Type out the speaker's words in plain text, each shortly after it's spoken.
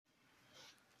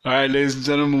All right, ladies and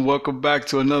gentlemen, welcome back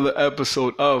to another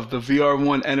episode of the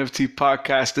VR1 NFT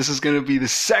podcast. This is going to be the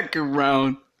second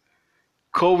round,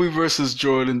 Kobe versus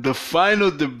Jordan, the final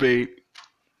debate.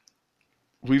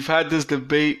 We've had this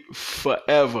debate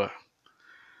forever.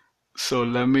 So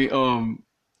let me call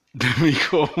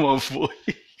my boy.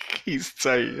 He's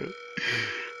tired.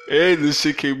 And this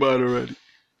shit came out already.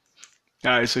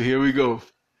 All right, so here we go.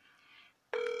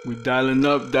 We dialing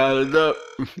up.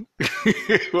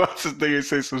 Watch this nigga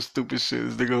say some stupid shit.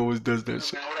 This nigga always does that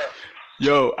shit.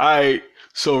 Yo, alright.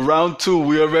 So round two,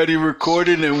 we already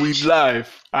recorded and we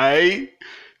live. Alright?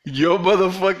 Your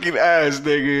motherfucking ass,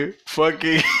 nigga.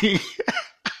 Fucking.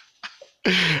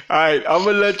 Alright, I'm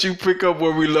gonna let you pick up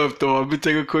where we left off. Let me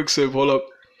take a quick sip. Hold up.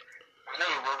 No,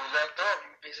 where we left off,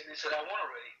 you basically said I won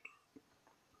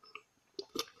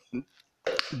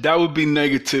already. That would be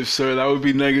negative, sir. That would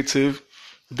be negative.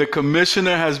 The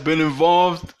commissioner has been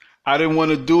involved. I didn't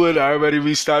want to do it. I already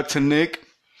reached out to Nick.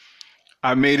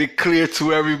 I made it clear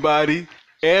to everybody.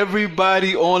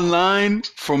 Everybody online,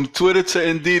 from Twitter to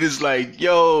Indeed, is like,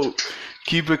 yo,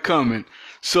 keep it coming.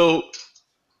 So,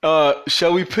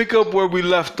 shall we pick up where we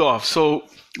left off? So,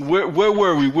 where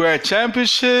were we? We're at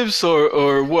championships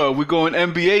or what? We going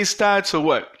NBA stats or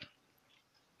what?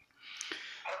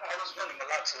 I was running a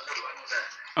lot too little, I know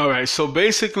that. All right, so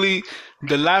basically,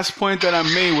 the last point that I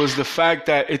made was the fact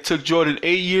that it took Jordan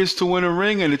 8 years to win a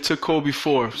ring and it took Kobe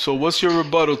 4. So what's your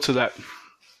rebuttal to that?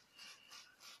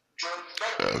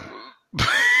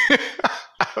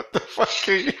 What the fuck?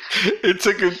 It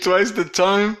took him twice the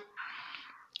time.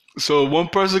 So one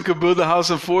person could build a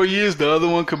house in 4 years, the other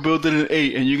one could build it in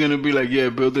 8. And you're going to be like, yeah,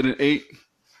 build it in 8?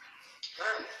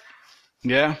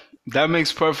 Yeah, that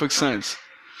makes perfect sense.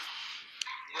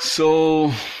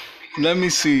 So let me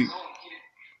see.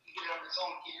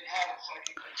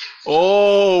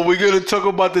 Oh, we're going to talk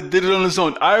about the did it on his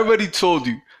own. I already told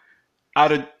you,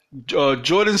 out of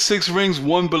Jordan's 6 rings,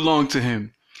 1 belonged to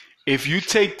him. If you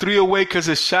take 3 away because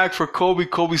it's Shaq for Kobe,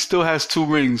 Kobe still has 2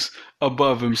 rings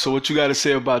above him. So what you got to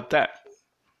say about that?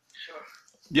 Sure.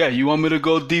 Yeah, you want me to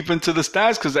go deep into the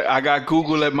stats? Because I got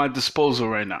Google at my disposal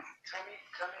right now.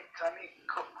 Tell me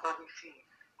Kobe's team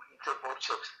when he took both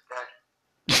chips, Dad.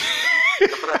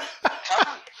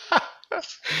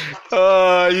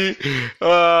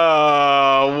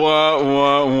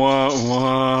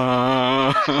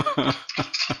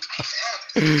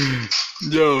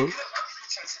 Yo.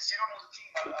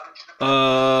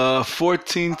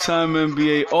 14-time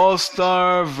NBA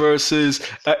All-Star versus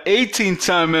an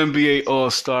 18-time NBA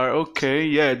All-Star. Okay,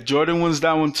 yeah, Jordan wins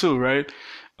that one too, right?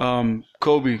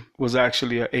 Kobe was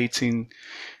actually an 18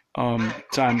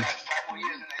 time.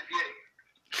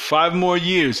 5 more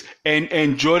years.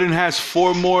 And Jordan has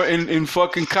 4 more in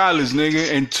fucking college,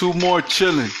 nigga, and 2 more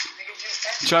chilling.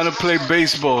 Trying to play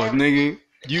baseball, nigga.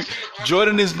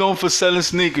 Jordan is known for selling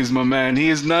sneakers, my man. He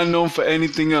is not known for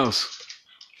anything else.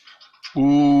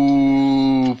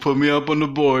 Ooh, put me up on the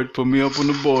board.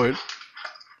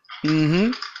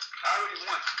 Mm-hmm.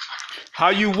 How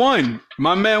you won?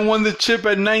 My man won the chip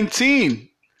at 19.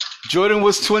 Jordan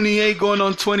was 28 going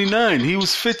on 29. He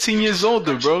was 15 years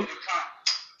older, bro.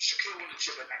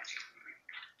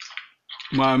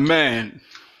 My man.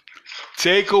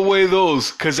 Take away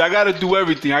those, because I got to do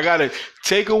everything. I got to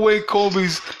take away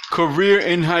Kobe's career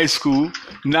in high school.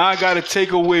 Now I got to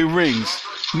take away rings.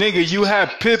 Nigga, you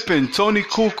have Pippen, Tony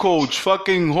Kukoc,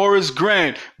 fucking Horace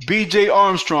Grant, B.J.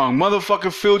 Armstrong,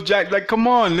 motherfucking Phil Jack. Like, come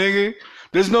on, nigga.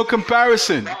 There's no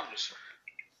comparison.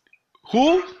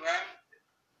 Who?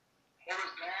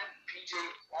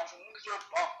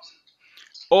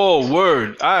 Oh,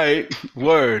 word. All right,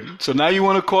 word. So now you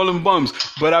want to call them bums.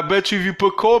 But I bet you if you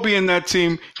put Kobe in that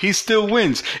team, he still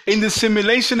wins. In the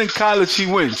simulation in college, he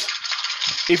wins.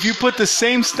 If you put the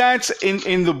same stats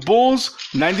in the Bulls,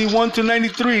 91 to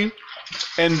 93,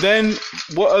 and then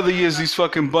what other years these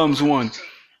fucking bums won?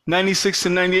 96 to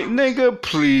 98. Nigga,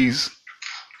 please.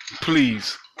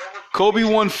 Kobe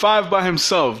won 5 by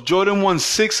himself. Jordan won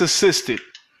 6 assisted.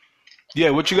 Yeah,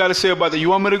 what you got to say about that? You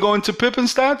want me to go into Pippen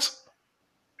stats?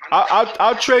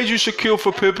 I'll trade you Shaquille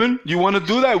for Pippen. You want to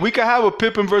do that? We can have a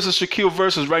Pippen versus Shaquille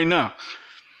versus right now.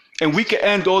 And we can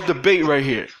end all debate right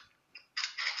here.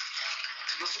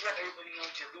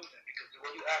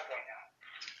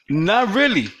 Not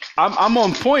really. I'm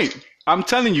on point. I'm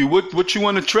telling you, what you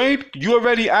want to trade? You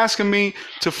already asking me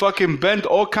to fucking bend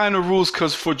all kind of rules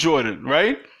for Jordan,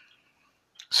 right?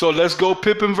 So let's go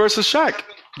Pippen versus Shaq.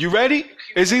 You ready?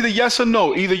 It's either yes or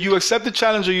no. Either you accept the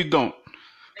challenge or you don't.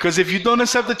 Because if you don't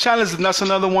accept the challenge, then that's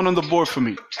another one on the board for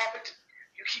me. You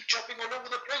keep jumping all over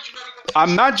the place.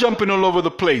 I'm not jumping all over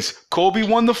the place. Kobe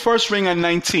won the first ring at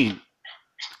 19.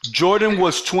 Jordan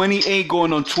was 28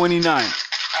 going on 29. I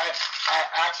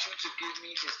asked you to give me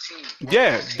his team.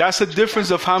 Yeah, that's a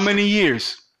difference of how many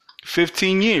years?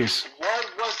 15 years. What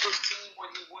was the team when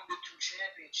he won the 2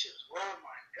 championships? Oh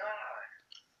my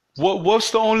God.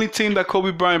 What's the only team that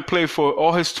Kobe Bryant played for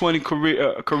all his 20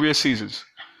 career seasons?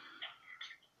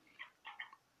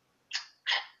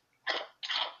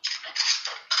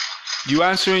 You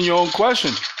answering your own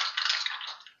question.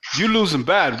 You losing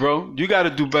bad, bro. You got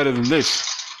to do better than this.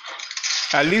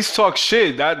 At least talk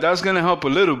shit. That's gonna help a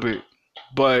little bit.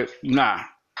 But nah.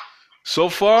 So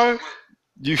far,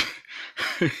 you.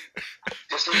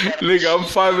 Look, I'm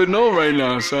 5-0 right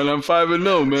now, son. I'm 5-0,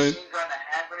 man. He's gonna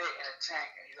have it in a tank,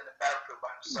 and he's gonna battlefield by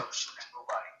himself, shooting at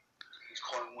nobody. He's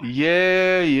calling one.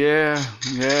 Yeah.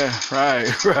 Right.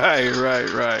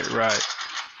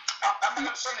 I'm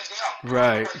not saying anything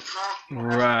else.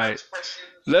 Right.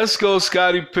 Let's go,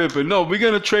 Scottie Pippen. No, we're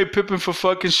gonna trade Pippen for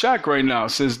fucking Shaq right now,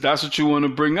 since that's what you want to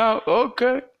bring out.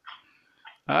 Okay.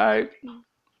 All right.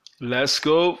 Let's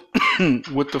go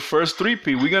with the first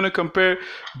three-peat. We're gonna compare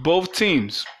both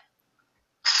teams.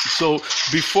 So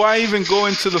before I even go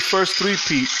into the first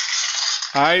three-peat,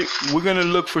 all right, we're gonna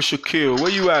look for Shaquille.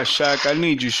 Where you at, Shaq? I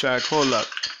need you, Shaq. Hold up.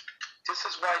 This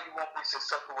is why you won't be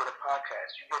successful with a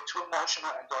podcast. You get too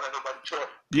emotional and don't let nobody talk.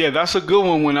 Yeah, that's a good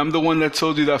one when I'm the one that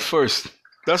told you that first.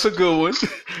 That's a good one.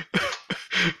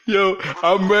 Yo,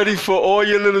 I'm ready for all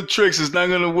your little tricks. It's not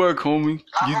gonna work, homie.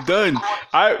 You done.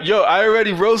 I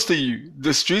already roasted you.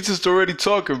 The streets is already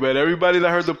talking, man. Everybody that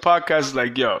heard the podcast is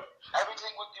like, yo. Everything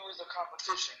with you is a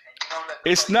competition, and you don't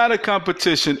let It's not a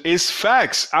competition. It's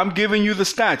facts. I'm giving you the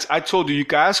stats. I told you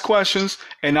can ask questions,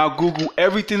 and I'll Google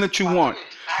everything that you want.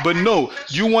 But no,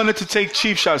 you wanted to take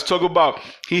cheap shots. Talk about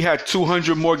he had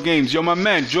 200 more games. Yo, my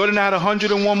man, Jordan had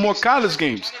 101 more college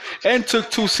games and took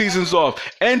 2 seasons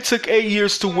off and took 8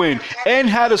 years to win and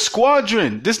had a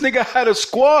squadron. This nigga had a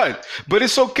squad. But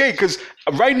it's okay because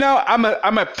right now I'm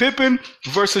at Pippen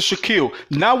versus Shaquille.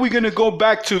 Now we're going to go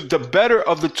back to the better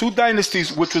of the 2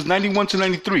 dynasties, which was 91 to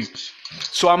 93.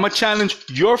 So I'm going to challenge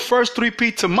your first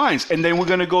three-peat to mine. And then we're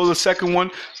going to go to the second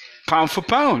one. Pound for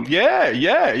pound. Yeah.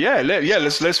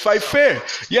 Let's fight fair.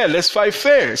 Yeah, let's fight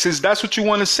fair. Since that's what you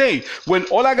want to say. When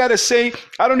all I got to say,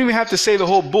 I don't even have to say the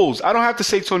whole Bulls. I don't have to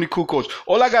say Tony Kukoc.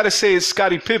 All I got to say is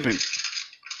Scottie Pippen.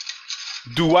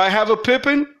 Do I have a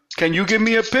Pippen? Can you give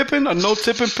me a Pippen? A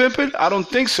no-tipping Pippen? I don't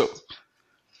think so.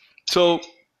 So,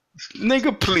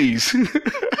 nigga, please.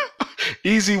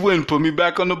 Easy win. Put me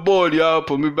back on the board, y'all.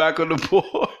 Put me back on the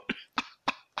board.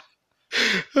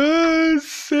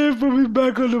 Put me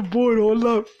back on the board. Hold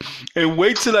up. And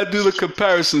wait till I do the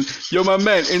comparison. Yo, my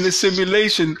man, in the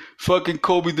simulation, fucking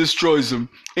Kobe destroys him.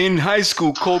 In high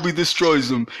school, Kobe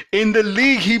destroys him. In the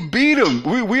league, he beat him.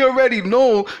 We already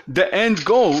know the end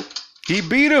goal. He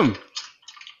beat him.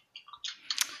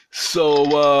 So,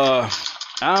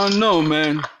 I don't know,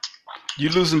 man. You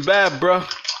losing bad, bro.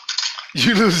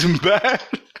 You losing bad.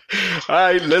 All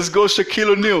right, let's go Shaquille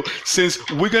O'Neal. Since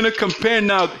we're going to compare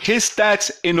now his stats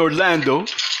in Orlando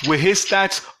with his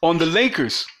stats on the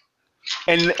Lakers.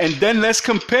 And then let's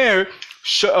compare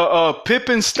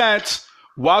Pippen's stats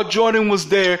while Jordan was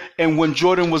there and when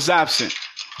Jordan was absent.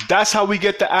 That's how we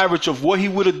get the average of what he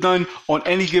would have done on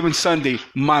any given Sunday,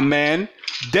 my man.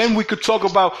 Then we could talk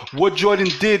about what Jordan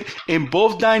did in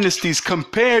both dynasties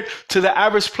compared to the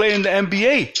average player in the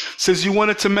NBA. Since you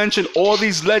wanted to mention all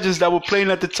these legends that were playing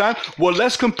at the time, well,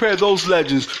 let's compare those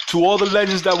legends to all the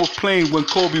legends that were playing when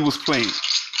Kobe was playing.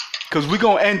 Because we're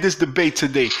going to end this debate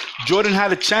today. Jordan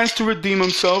had a chance to redeem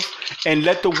himself and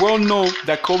let the world know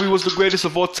that Kobe was the greatest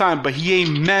of all time, but he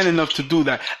ain't man enough to do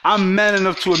that. I'm man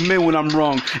enough to admit when I'm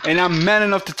wrong, and I'm man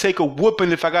enough to take a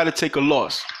whooping if I got to take a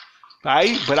loss.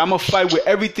 Alright? But I'm going to fight with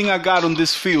everything I got on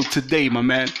this field today, my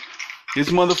man. This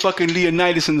motherfucking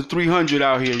Leonidas in the 300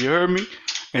 out here, you heard me?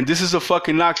 And this is a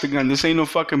fucking octagon. This ain't no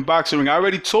fucking boxing ring. I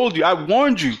already told you. I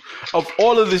warned you of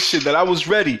all of this shit that I was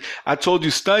ready. I told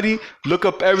you study, look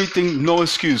up everything, no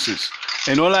excuses.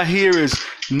 And all I hear is,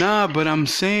 nah, but I'm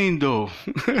saying though.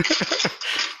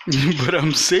 But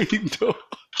I'm saying though.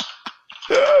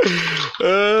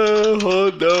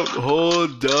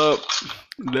 Hold up.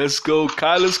 Let's go.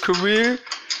 Kyler's career.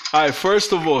 All right,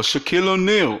 first of all, Shaquille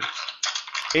O'Neal,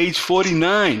 age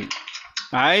 49.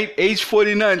 All right, age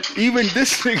 49. Even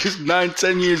this nigga's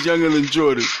 9-10 years younger than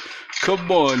Jordan.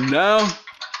 Come on now.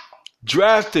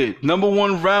 Drafted, number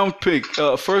 1 round pick,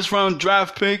 first round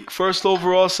draft pick, first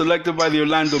overall selected by the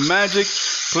Orlando Magic.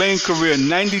 Playing career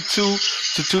 92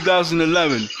 to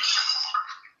 2011.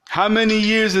 How many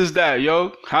years is that,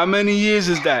 yo? How many years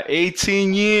is that?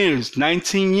 18 years,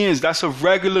 19 years. That's a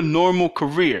regular, normal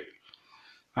career.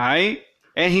 All right?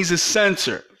 And he's a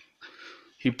center.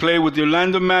 He played with the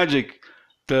Orlando Magic,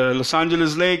 the Los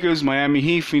Angeles Lakers, Miami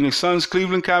Heat, Phoenix Suns,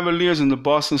 Cleveland Cavaliers, and the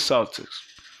Boston Celtics.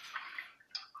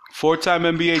 Four-time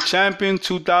NBA champion,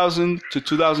 2000 to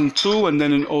 2002, and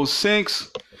then in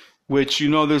 06, which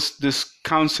this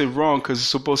counts it wrong because it's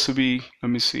supposed to be. Let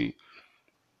me see.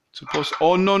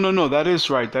 Oh no, that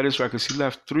is right because he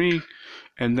left 3,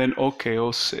 and then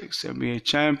 06, NBA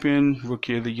champion,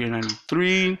 Rookie of the Year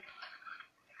 93.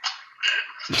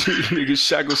 Nigga,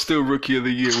 Shaq was still Rookie of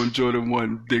the Year when Jordan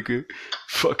won, nigga.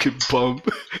 Fucking bum.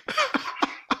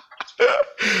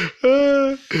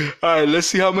 Alright, let's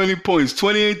see how many points.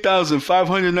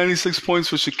 28,596 points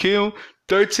for Shaquille,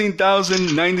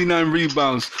 13,099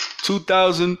 rebounds,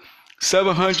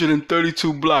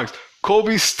 2,732 blocks.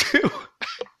 Kobe still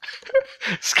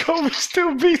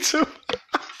beats him.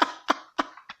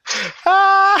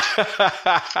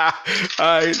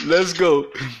 Alright, let's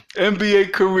go.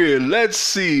 NBA career. Let's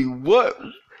see what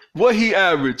he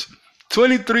averaged.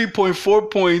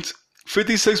 23.4 points,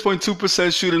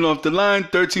 56.2% shooting off the line,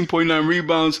 13.9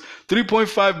 rebounds,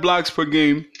 3.5 blocks per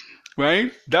game,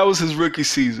 right? That was his rookie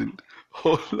season.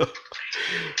 Hold up.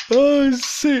 Oh,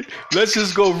 shit. Let's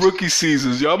just go rookie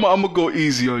seasons. Yo, I'm going to go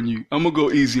easy on you.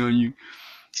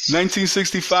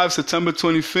 1965, September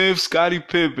 25th, Scottie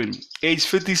Pippen, age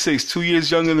 56, 2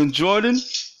 years younger than Jordan,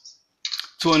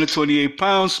 228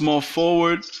 pounds, small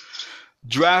forward,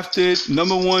 drafted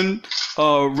number 1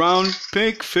 round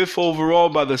pick, 5th overall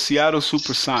by the Seattle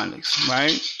Supersonics,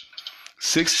 right?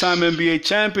 6-time NBA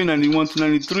champion, 91 to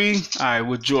 93, all right,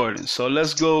 with Jordan. So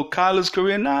let's go college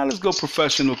career. Let's go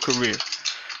professional career.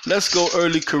 Let's go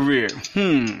early career.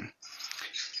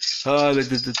 They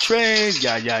did the trade,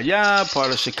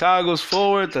 part of Chicago's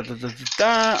forward,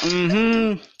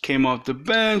 came off the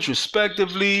bench,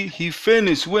 respectively. He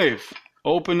finished with,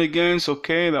 open against,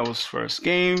 that was first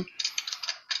game.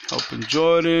 Helping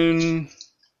Jordan.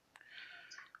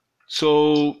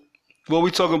 So, what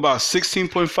we talking about?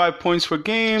 16.5 points per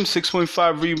game,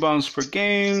 6.5 rebounds per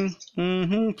game,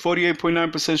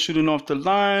 48.9% shooting off the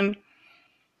line,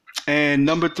 and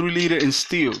number 3 leader in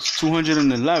steals,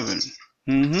 211.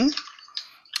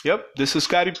 Yep, this is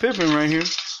Scottie Pippen right here.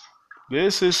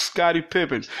 This is Scottie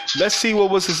Pippen. Let's see what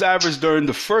was his average during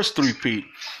the first three-peat.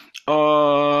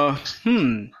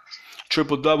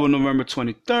 Triple-double November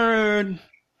 23rd.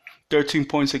 13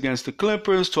 points against the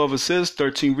Clippers, 12 assists,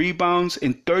 13 rebounds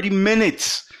in 30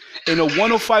 minutes in a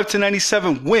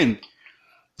 105-97 win.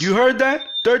 You heard that?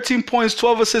 13 points,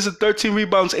 12 assists, and 13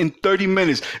 rebounds in 30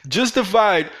 minutes. Just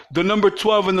divide the number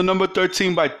 12 and the number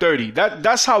 13 by 30.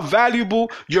 That's how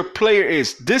valuable your player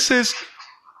is. This is...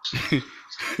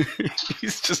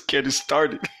 He's just getting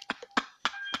started.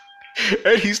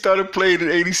 And he started playing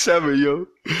in 87, yo.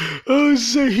 Oh,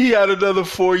 shit. He had another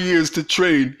 4 years to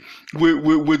train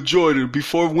with Jordan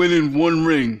before winning 1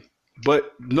 ring.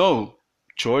 But no,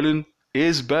 Jordan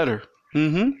is better.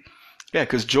 Yeah,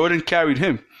 because Jordan carried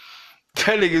him.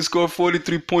 That nigga scored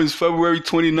 43 points February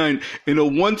 29 in a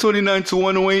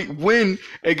 129-108 win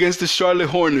against the Charlotte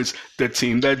Hornets, the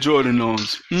team that Jordan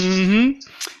owns.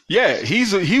 Yeah,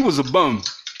 he was a bum.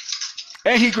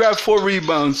 And he grabbed 4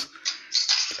 rebounds.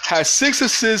 Has 6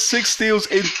 assists, 6 steals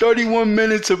in 31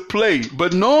 minutes of play.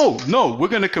 But no, we're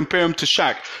going to compare him to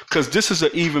Shaq because this is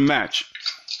an even match.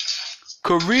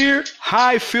 Career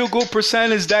high field goal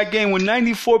percentage that game with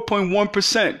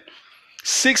 94.1%.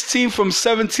 16 from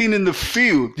 17 in the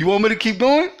field. You want me to keep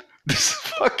going? This is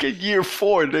fucking year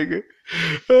 4, nigga.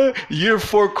 Year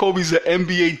 4, Kobe's an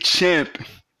NBA champ.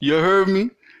 You heard me?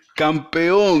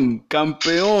 Campeón.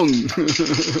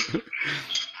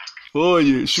 Oh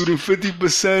yeah, shooting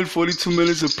 50%, 42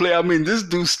 minutes of play. I mean, this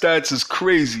dude's stats is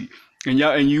crazy. And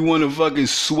you want to fucking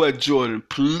sweat Jordan.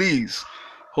 Please,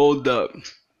 hold up.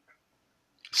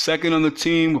 Second on the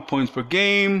team with points per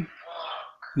game.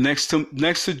 Next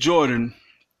to Jordan.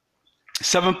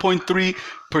 7.3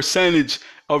 percentage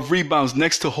of rebounds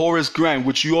next to Horace Grant,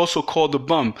 which you also called a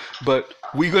bum. But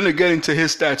we're going to get into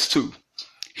his stats too.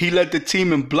 He led the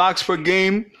team in blocks per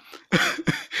game,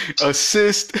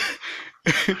 assists,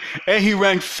 and he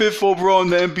ranked 5th overall in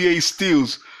the NBA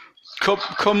steals.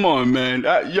 Come on, man.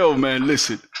 Yo, man,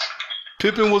 listen.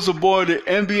 Pippen was aboard the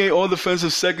NBA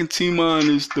All-Defensive Second Team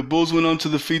honors. The Bulls went on to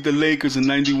defeat the Lakers in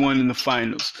 91 in the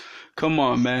finals. Come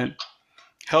on, man.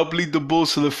 Helped lead the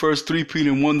Bulls to the first three-peat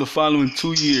and won the following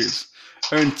 2 years.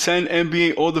 Earned 10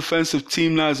 NBA All-Defensive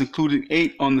Team nods, including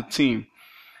 8 on the team.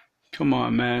 Come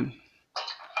on, man.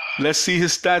 Let's see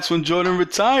his stats when Jordan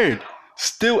retired.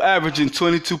 Still averaging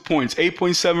 22 points,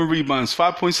 8.7 rebounds,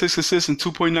 5.6 assists, and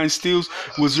 2.9 steals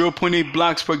with 0.8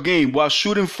 blocks per game, while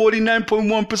shooting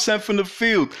 49.1% from the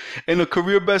field and a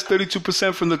career best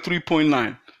 32% from the three-point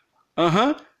line.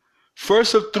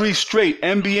 First of 3 straight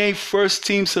NBA first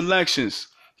team selections.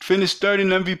 Finished third in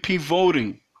MVP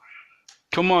voting.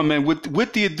 Come on, man.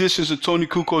 With the additions of Tony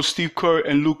Kukoc, Steve Kerr,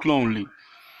 and Luke Longley.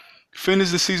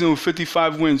 Finished the season with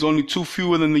 55 wins, only 2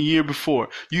 fewer than the year before.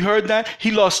 You heard that? He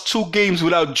lost 2 games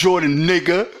without Jordan,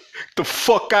 nigga. The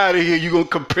fuck out of here. You gonna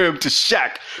compare him to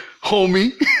Shaq,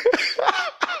 homie.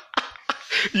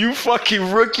 You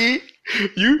fucking rookie.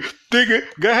 You nigga.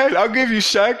 Go ahead. I'll give you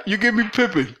Shaq. You give me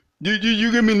Pippen.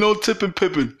 You give me no tipping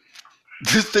Pippen.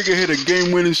 This nigga hit a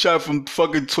game-winning shot from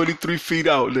fucking 23 feet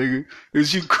out, nigga.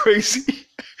 Is you crazy?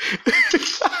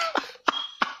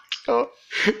 Oh,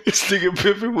 this nigga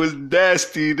Pippen was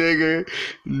nasty, nigga.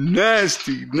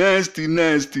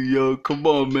 Nasty, yo. Come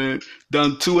on, man.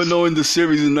 Down 2-0 in the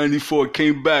series in 94.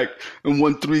 Came back and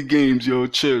won 3 games, yo.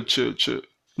 Chill.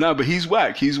 Nah, but he's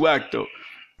whack. He's whack, though.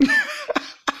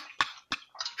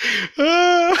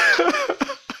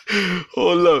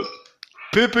 Hold up.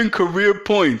 Pippen career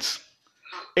points.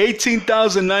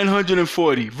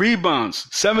 18,940. Rebounds.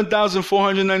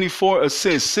 7,494.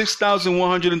 Assists.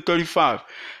 6,135.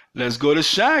 Let's go to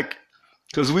Shaq.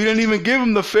 Because we didn't even give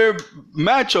him the fair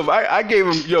matchup. I gave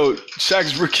him,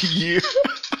 Shaq's rookie year.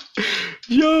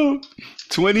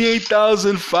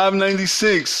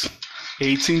 28,596.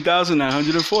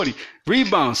 18,940.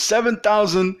 Rebounds.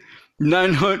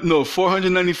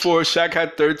 494. Shaq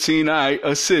had 13.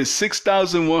 Assists.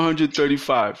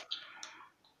 6,135.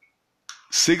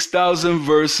 6,000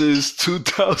 versus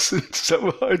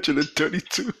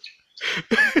 2,732.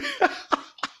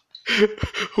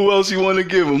 Who else you want to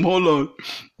give him? Hold on.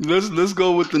 Let's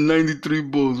go with the 93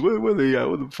 Bulls. Where they at?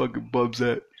 Where the fucking Bubs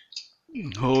at?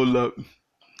 Hold up.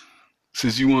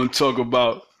 Since you want to talk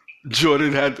about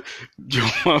Jordan had... Yo,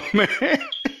 my man.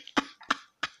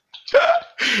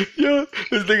 Yo,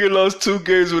 this nigga lost 2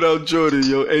 games without Jordan,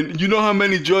 yo. And you know how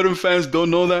many Jordan fans don't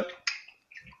know that?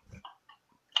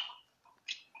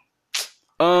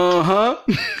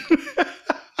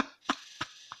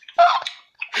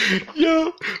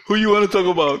 Yo, who you want to talk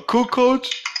about? Kukoc?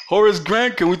 Horace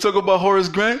Grant? Can we talk about Horace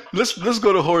Grant? Let's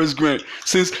go to Horace Grant.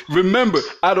 Since, remember,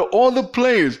 out of all the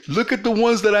players, look at the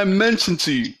ones that I mentioned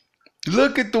to you.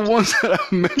 Look at the ones that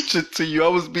I mentioned to you. I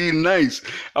was being nice.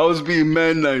 I was being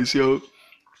mad nice, yo.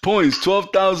 Points,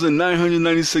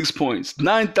 12,996 points.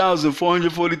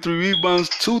 9,443 rebounds.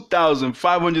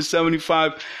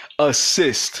 2,575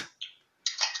 assists.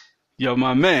 Yo,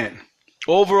 my man.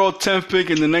 Overall 10th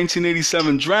pick in the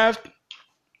 1987 draft.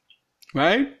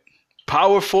 Right?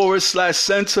 Power forward /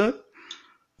 center.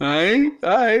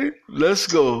 Alright. Let's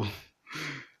go.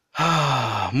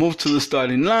 Move to the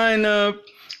starting lineup.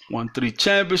 Won 3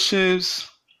 championships.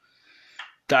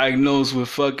 Diagnosed with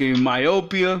fucking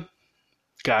myopia.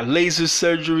 Got laser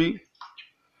surgery.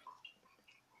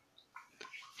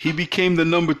 He became the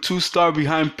number 2 star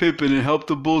behind Pippen and helped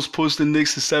the Bulls push the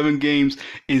Knicks to 7 games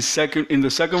in the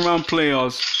second round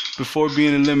playoffs before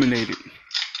being eliminated.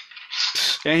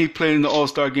 And he played in the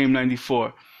All-Star Game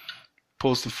 94.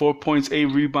 Posted 4 points, 8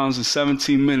 rebounds in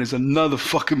 17 minutes. Another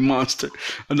fucking monster.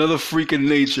 Another freak in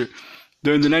nature.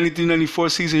 During the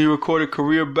 93-94 season, he recorded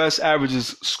career best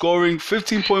averages, scoring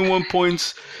 15.1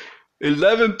 points,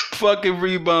 11 fucking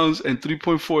rebounds, and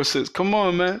 3.4 assists. Come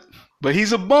on, man. But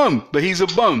he's a bum. He's a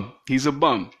bum.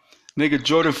 Nigga,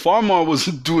 Jordan Farmar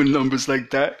wasn't doing numbers like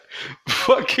that.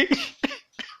 Fucking.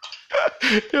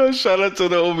 Yo, shout out to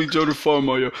the homie Jordan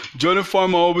Farmar, yo. Jordan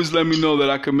Farmar always let me know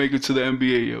that I could make it to the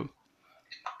NBA, yo.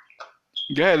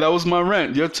 Yeah, that was my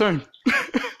rant. Your turn.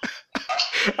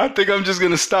 I think I'm just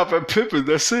gonna stop at Pippen.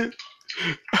 That's it.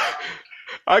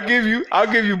 I'll give you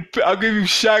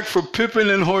Shaq for Pippen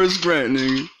and Horace Grant,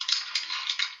 nigga.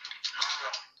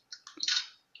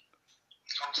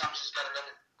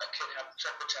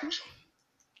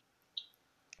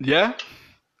 Yeah?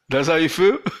 That's how you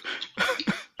feel?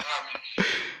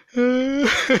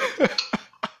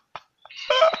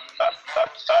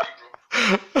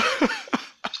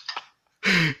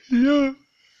 Yeah.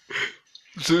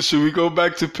 So should we go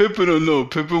back to Pippen or no?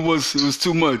 Pippen was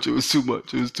too much. It was too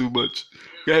much.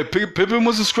 Yeah, Pippen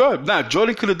was a scrub. Nah,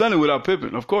 Jordan could have done it without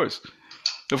Pippen, of course.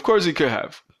 Of course he could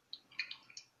have.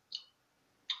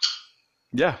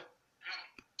 Yeah.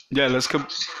 Yeah, let's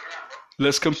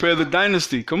compare the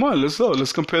dynasty. Come on, let's go.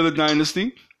 Let's compare the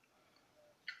dynasty.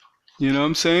 You know what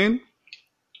I'm saying?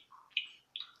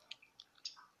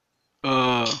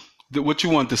 What you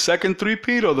want, the second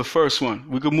three-peat or the first one?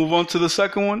 We could move on to the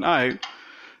second one? All right.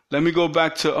 Let me go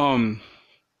back to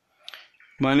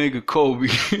my nigga Kobe.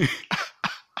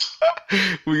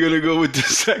 We're going to go with the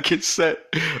second set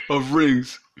of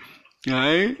rings. All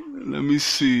right? Let me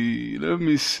see.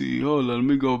 Hold on. Let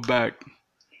me go back.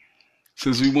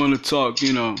 since we want to talk,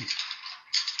 you know.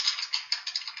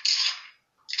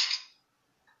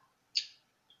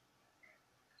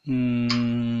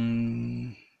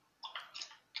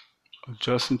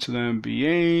 Adjusting to the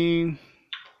NBA.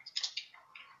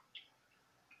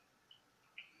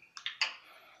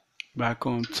 Back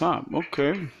on top.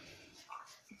 Okay.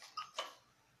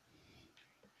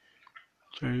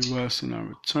 Jerry West in our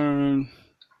return.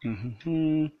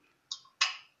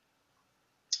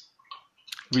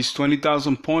 Reached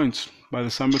 20,000 points by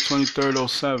December 23rd,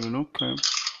 07. Okay.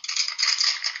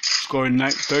 Scored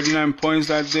 39 points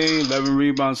that day, 11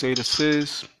 rebounds, 8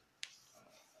 assists.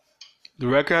 The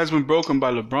record has been broken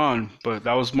by LeBron, but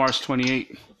that was March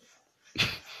 28.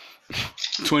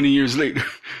 20 years later.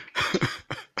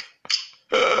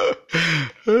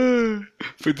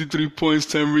 53 points,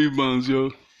 10 rebounds,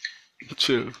 yo.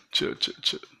 Chill.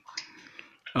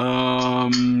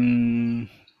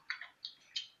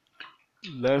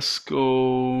 Let's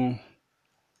go.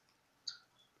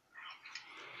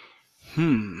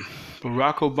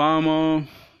 Barack Obama.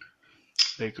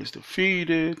 Lakers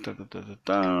defeated.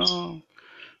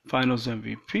 Finals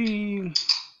MVP.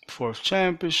 4th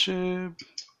championship.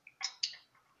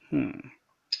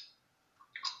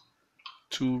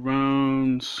 2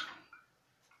 rounds.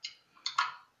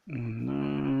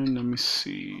 Let me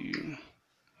see.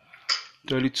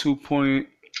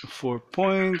 32.4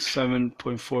 points,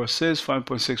 7.4 assists,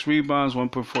 5.6 rebounds,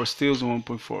 1.4 steals, and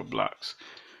 1.4 blocks.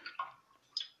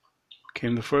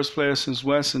 Became the first player since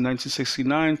West in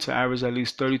 1969 to average at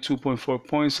least 32.4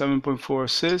 points, 7.4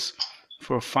 assists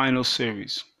for a final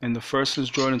series. And the first since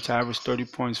Jordan to average 30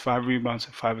 points, 5 rebounds,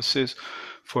 and 5 assists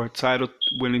for a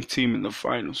title-winning team in the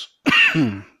finals.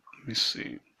 Let me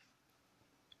see.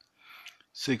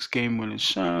 6 game-winning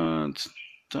shots.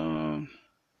 Done.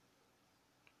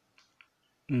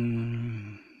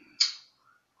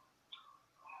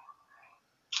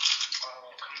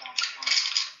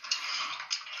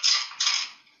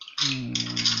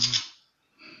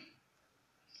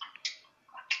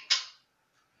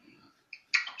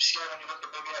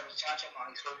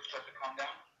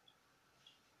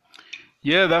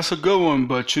 Yeah, that's a good one,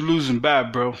 but you're losing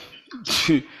bad, bro.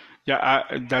 Yeah,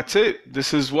 that's it.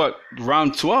 This is what,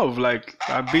 round 12. Like,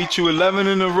 I beat you 11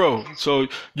 in a row. So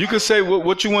you can say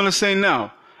what you want to say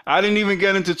now. I didn't even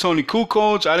get into Tony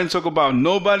Kukoc. I didn't talk about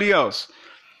nobody else.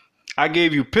 I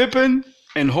gave you Pippen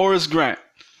and Horace Grant.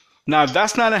 Now, if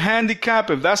that's not a handicap,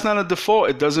 if that's not a default,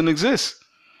 it doesn't exist.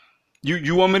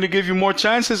 You want me to give you more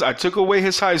chances? I took away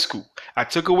his high school. I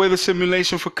took away the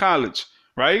simulation for college,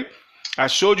 right? I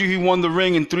showed you he won the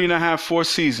ring in 3.5, 4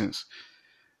 seasons.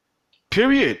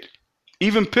 Period.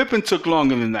 Even Pippen took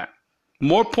longer than that.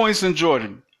 More points than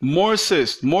Jordan. More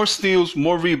assists, more steals,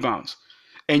 more rebounds.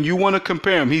 And you want to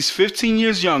compare him. He's 15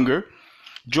 years younger.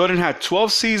 Jordan had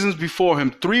 12 seasons before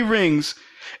him, 3 rings,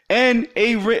 and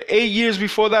 8 years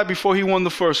before that, before he won the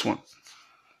first one.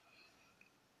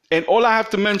 And all I have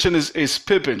to mention is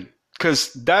Pippen,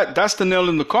 because that's the nail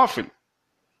in the coffin.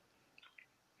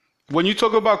 When you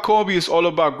talk about Kobe, it's all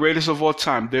about greatest of all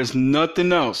time. There's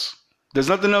nothing else. There's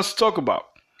nothing else to talk about.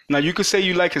 Now, you could say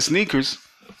you like his sneakers.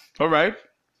 All right.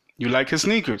 You like his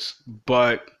sneakers.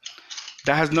 But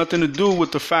that has nothing to do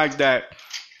with the fact that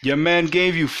your man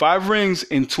gave you 5 rings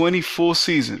in 20 full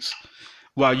seasons.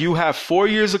 While you have 4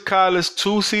 years of college,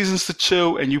 2 seasons to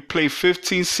chill, and you play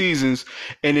 15 seasons.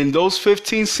 And in those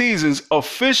 15 seasons,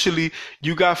 officially,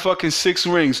 you got fucking 6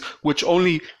 rings, which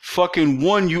only fucking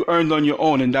 1 you earned on your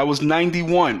own. And that was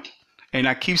 91. And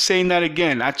I keep saying that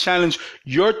again. I challenge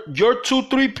your 2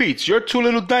 three-peats, your 2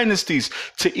 little dynasties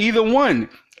to either one.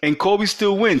 And Kobe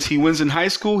still wins. He wins in high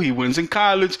school, he wins in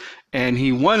college, and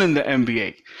he won in the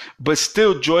NBA. But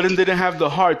still, Jordan didn't have the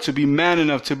heart to be man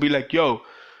enough to be like, yo,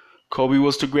 Kobe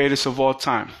was the greatest of all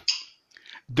time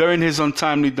during his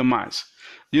untimely demise.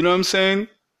 You know what I'm saying?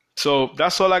 So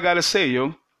that's all I got to say,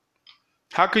 yo.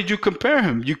 How could you compare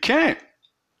him? You can't.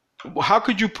 How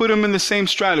could you put him in the same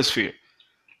stratosphere?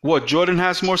 What, Jordan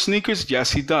has more sneakers?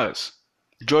 Yes, he does.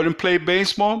 Jordan played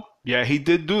baseball? Yeah, he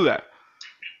did do that.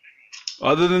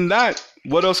 Other than that,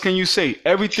 what else can you say?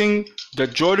 Everything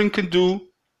that Jordan can do,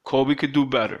 Kobe could do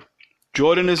better.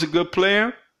 Jordan is a good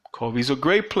player. Kobe's a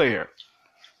great player.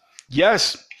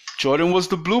 Yes, Jordan was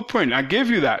the blueprint. I give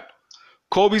you that.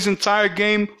 Kobe's entire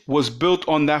game was built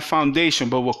on that foundation.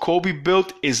 But what Kobe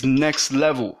built is next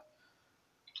level.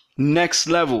 Next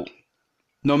level.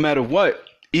 No matter what.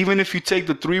 Even if you take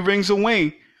the 3 rings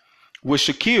away with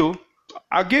Shaquille,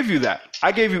 I'll give you that.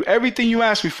 I gave you everything you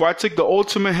asked me for. I took the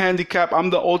ultimate handicap. I'm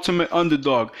the ultimate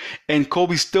underdog. And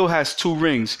Kobe still has 2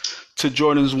 rings to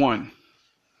Jordan's 1.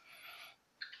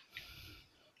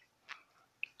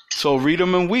 So read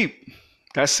them and weep.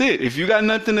 That's it. If you got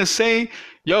nothing to say,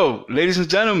 yo, ladies and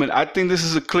gentlemen, I think this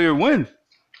is a clear win.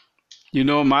 You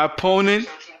know, my opponent,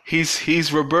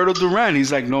 he's Roberto Duran.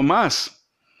 He's like, no mas.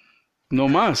 No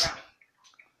mas.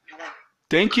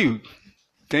 Thank you.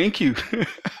 Thank you.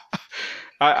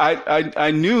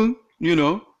 I knew, you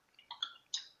know,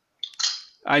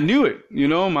 I knew it. You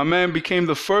know, my man became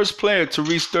the first player to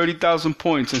reach 30,000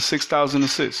 points and 6,000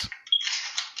 assists.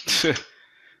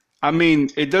 I mean,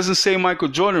 it doesn't say Michael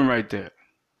Jordan right there.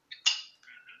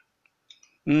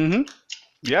 Mm-hmm.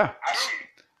 Yeah.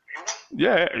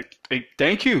 Yeah.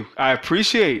 Thank you. I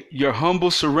appreciate your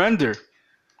humble surrender.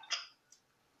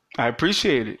 I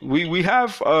appreciate it. We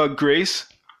have grace.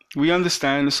 We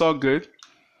understand. It's all good.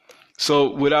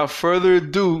 So without further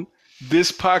ado,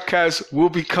 this podcast will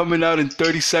be coming out in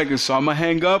 30 seconds. So I'm going to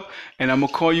hang up and I'm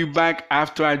going to call you back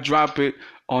after I drop it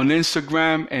on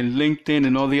Instagram and LinkedIn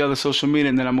and all the other social media.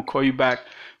 And then I'm going to call you back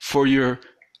for your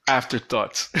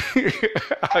afterthoughts.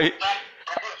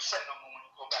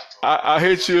 I'll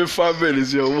hit you in 5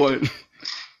 minutes, yo. One.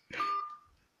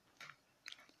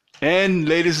 And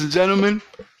ladies and gentlemen,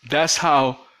 that's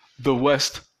how the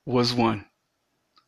West was won.